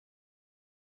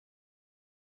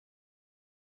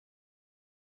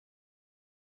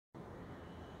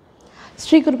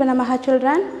Sri Gurupe Namaha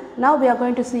children. Now we are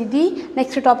going to see the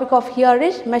next topic of here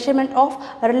is measurement of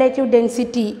relative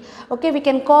density. Okay, we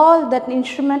can call that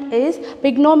instrument is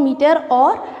pygnometer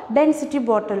or density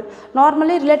bottle.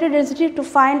 Normally relative density to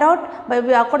find out by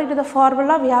according to the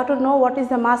formula we have to know what is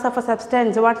the mass of a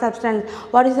substance, what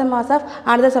is the mass of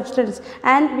another substance,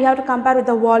 and we have to compare with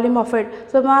the volume of it.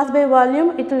 So mass by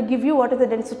volume, it will give you what is the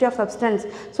density of substance.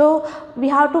 So we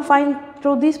have to find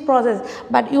through this process,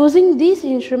 but using this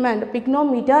instrument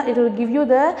pygnometer, it will give you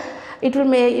the it will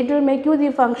make you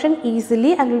the function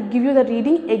easily and will give you the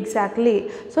reading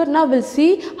exactly. So now we'll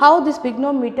see how this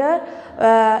pygnometer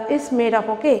is made of.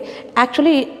 Okay,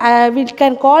 actually we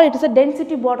can call it as a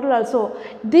density bottle also.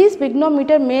 This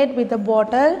pygnometer made with the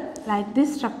bottle like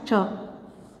this structure.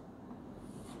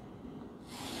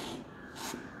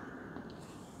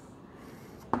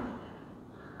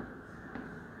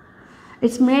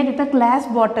 It's made with a glass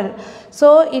bottle.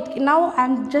 So it now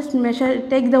I'm just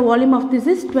take the volume of this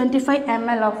is 25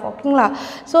 ml of okay.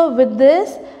 So with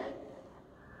this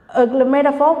made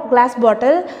of a glass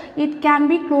bottle, it can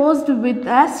be closed with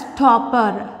a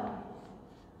stopper.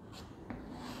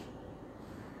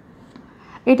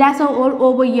 It has a hole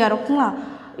over here. Okay.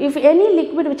 If any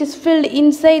liquid which is filled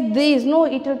inside this,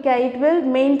 it will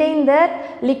maintain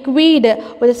that liquid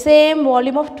with the same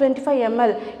volume of 25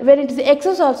 ml. When it is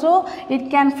excess also, it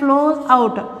can flow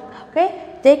out. Okay,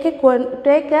 this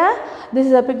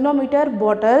is a pygnometer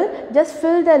bottle. Just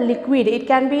fill the liquid. It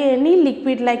can be any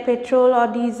liquid like petrol or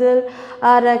diesel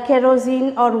or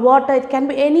kerosene or water. It can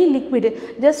be any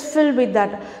liquid. Just fill with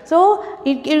that. So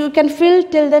you can fill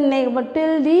till the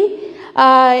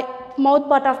mouth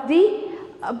part of the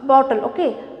bottle.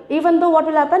 Okay, even though what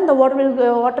will happen, the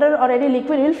water or any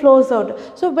liquid will flows out.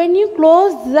 So when you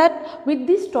close that with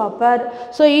this stopper,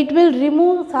 so it will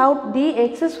remove out the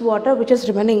excess water which is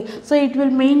remaining. So it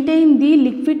will maintain the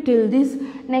liquid till this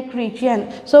neck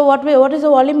region. So what is the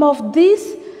volume of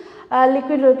this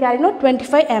liquid will carry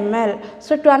 25 ml.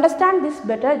 So to understand this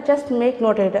better, just make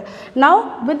note of it.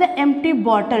 Now with the empty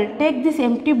bottle, take this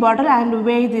empty bottle and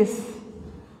weigh this.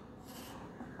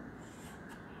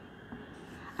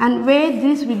 And weigh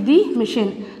this with the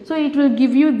machine. So it will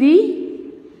give you the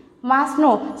mass.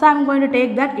 So I am going to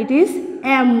take that it is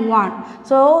M1.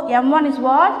 So M1 is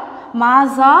what?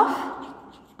 Mass of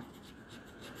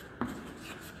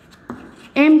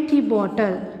empty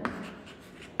bottle.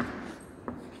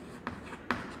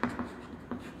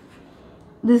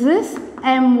 This is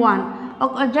M1.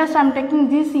 Okay, just I am taking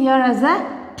this here as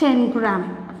a 10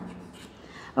 gram.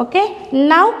 Okay,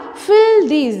 now fill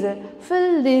this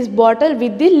bottle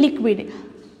with the liquid A.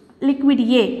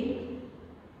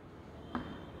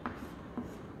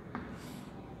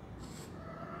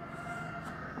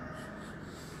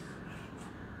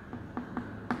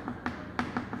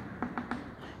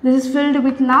 This is filled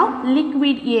with now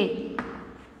liquid A.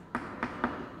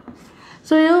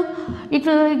 So it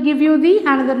will give you the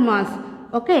another mass.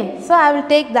 Okay, so I will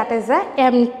take that as a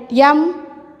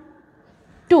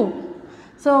M2.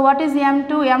 So what is M2?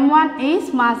 M1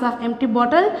 is mass of empty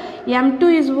bottle. M2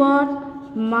 is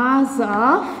what? Mass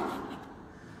of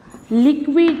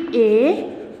liquid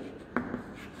A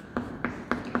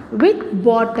with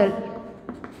bottle.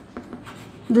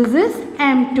 This is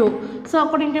M2. So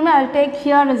according to me, I will take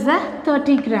here as a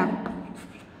 30 gram.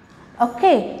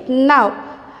 Okay. Now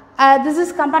this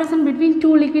is comparison between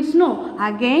two liquids. No.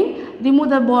 Again remove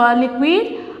the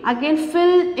liquid. Again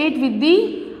fill it with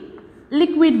the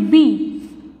liquid B.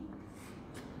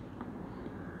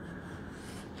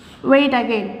 Wait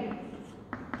again.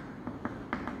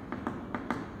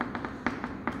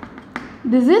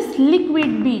 This is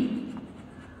liquid B.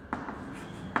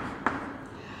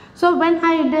 So when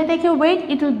I take a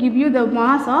weight, it will give you the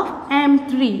mass of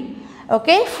M3.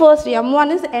 Okay, first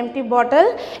M1 is empty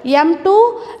bottle,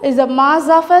 M2 is the mass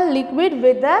of a liquid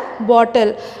with a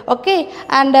bottle. Okay,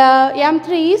 and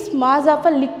M3 is mass of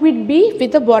a liquid B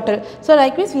with a bottle. So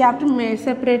like this, we have to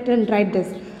separate and write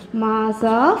this mass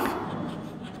of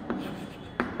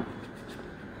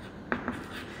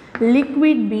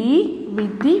liquid B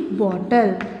with the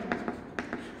bottle.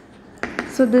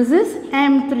 So this is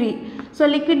M3. So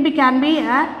liquid B can be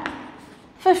at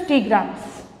 50 grams.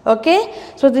 Okay,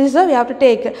 so this is how we have to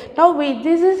take. Now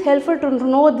this is helpful to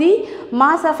know the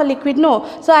mass of a liquid. No,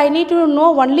 so I need to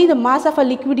know only the mass of a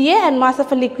liquid A and mass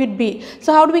of a liquid B.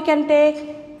 So how do we can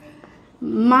take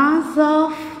mass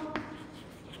of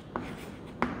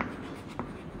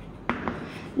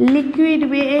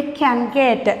liquid A can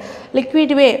get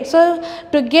liquid A. So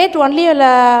to get only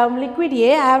liquid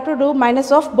A, I have to do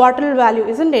minus of bottle value,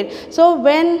 isn't it? So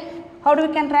when how do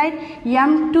we can write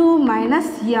M2 minus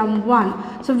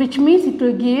M1? So which means it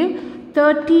will give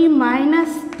 30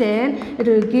 minus 10, it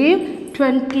will give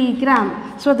 20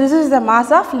 gram. So this is the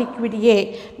mass of liquid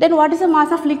A. Then what is the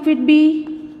mass of liquid B?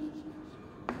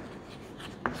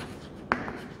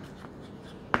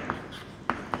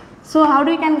 So how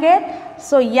do you can get?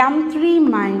 So M3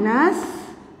 minus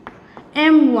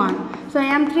M1. So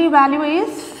M3 value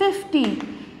is 50.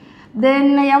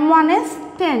 Then M1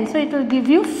 is 10. So it will give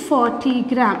you 40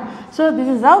 gram. So this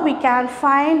is how we can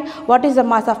find what is the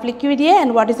mass of liquid A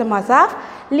and what is the mass of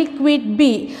liquid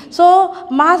B. So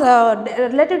mass,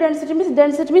 relative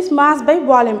density means mass by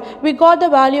volume. We got the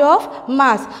value of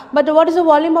mass. But what is the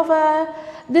volume of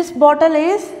this bottle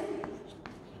is?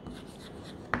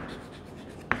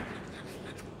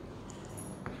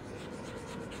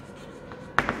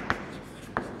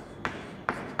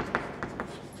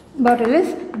 Bottle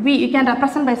is V. You can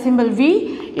represent by symbol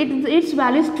V. Its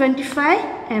value is 25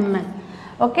 ml.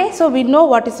 Okay, so we know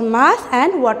what is mass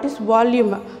and what is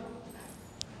volume.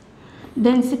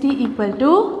 Density equal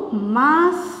to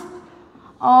mass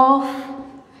of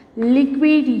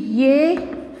liquid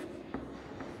A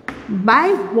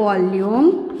by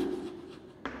volume.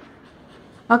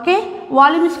 Okay,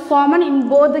 volume is common in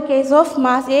both the case of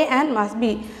mass A and mass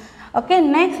B. Okay,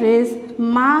 next is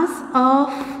mass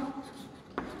of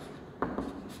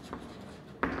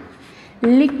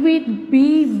liquid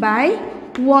B by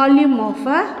volume of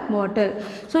a bottle.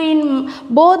 So in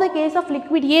both the case of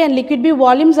liquid A and liquid B,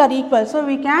 volumes are equal. So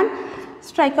we can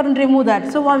strike out and remove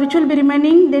that. So which will be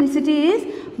remaining density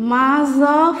is mass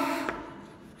of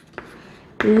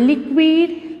liquid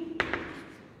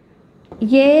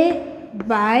A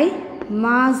by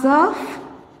mass of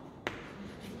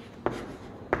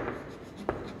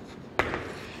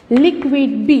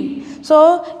liquid B.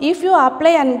 So if you apply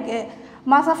and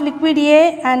mass of liquid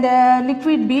A and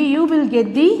liquid B, you will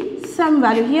get the sum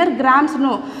value. Here grams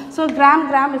no. So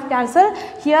gram is cancelled.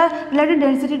 Here relative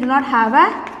density do not have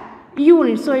a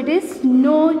unit. So it is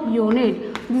no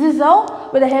unit. This is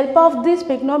how with the help of this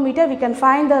pygnometer we can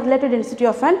find the relative density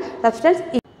of an substance.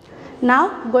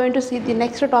 Now going to see the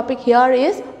next topic here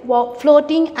is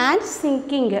floating and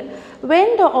sinking.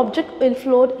 When the object will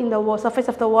float in the surface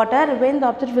of the water, when the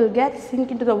object will get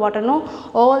sink into the water, no,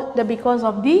 all the because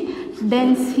of the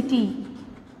density.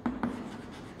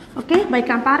 Okay, by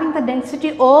comparing the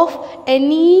density of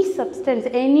any substance,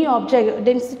 any object,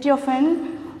 density of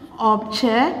an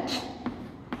object,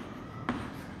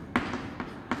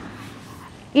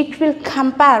 it will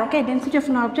compare. Okay, density of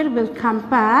an object will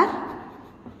compare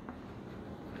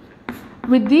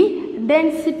with the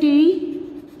density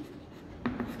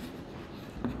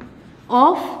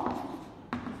of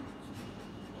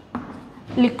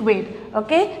liquid.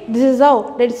 Okay, this is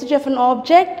how density of an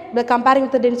object, by comparing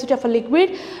with the density of a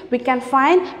liquid, we can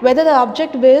find whether the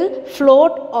object will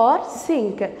float or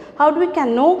sink. How do we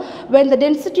can know? When the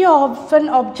density of an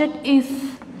object is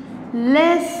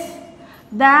less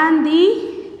than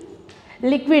the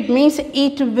liquid, means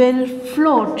it will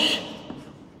float.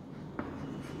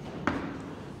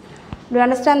 Do you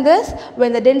understand this?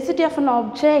 When the density of an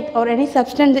object or any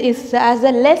substance is as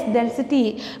a less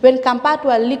density when compared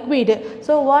to a liquid,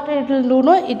 so what it will do?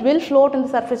 No, it will float on the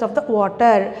surface of the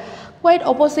water. Quite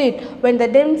opposite, when the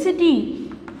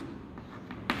density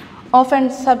of an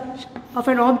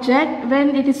object,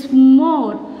 when it is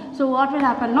more, so what will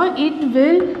happen? No, it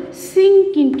will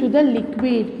sink into the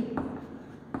liquid.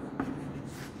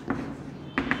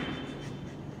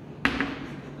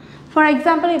 For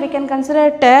example, if we can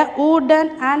consider a wood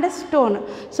and a stone.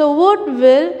 So wood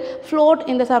will float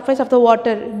in the surface of the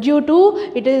water due to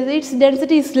its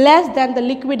density is less than the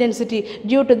liquid density.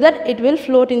 Due to that, it will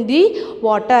float in the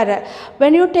water.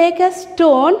 When you take a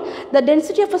stone, the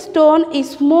density of a stone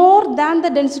is more than the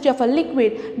density of a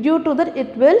liquid. Due to that,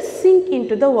 it will sink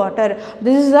into the water.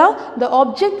 This is how the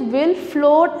object will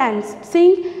float and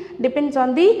sink. Depends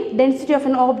on the density of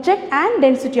an object and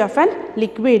density of an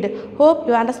liquid. Hope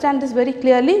you understand this very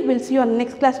clearly. We'll see you on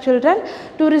next class, children.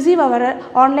 To receive our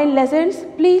online lessons,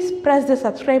 please press the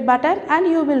subscribe button and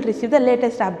you will receive the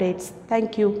latest updates.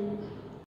 Thank you.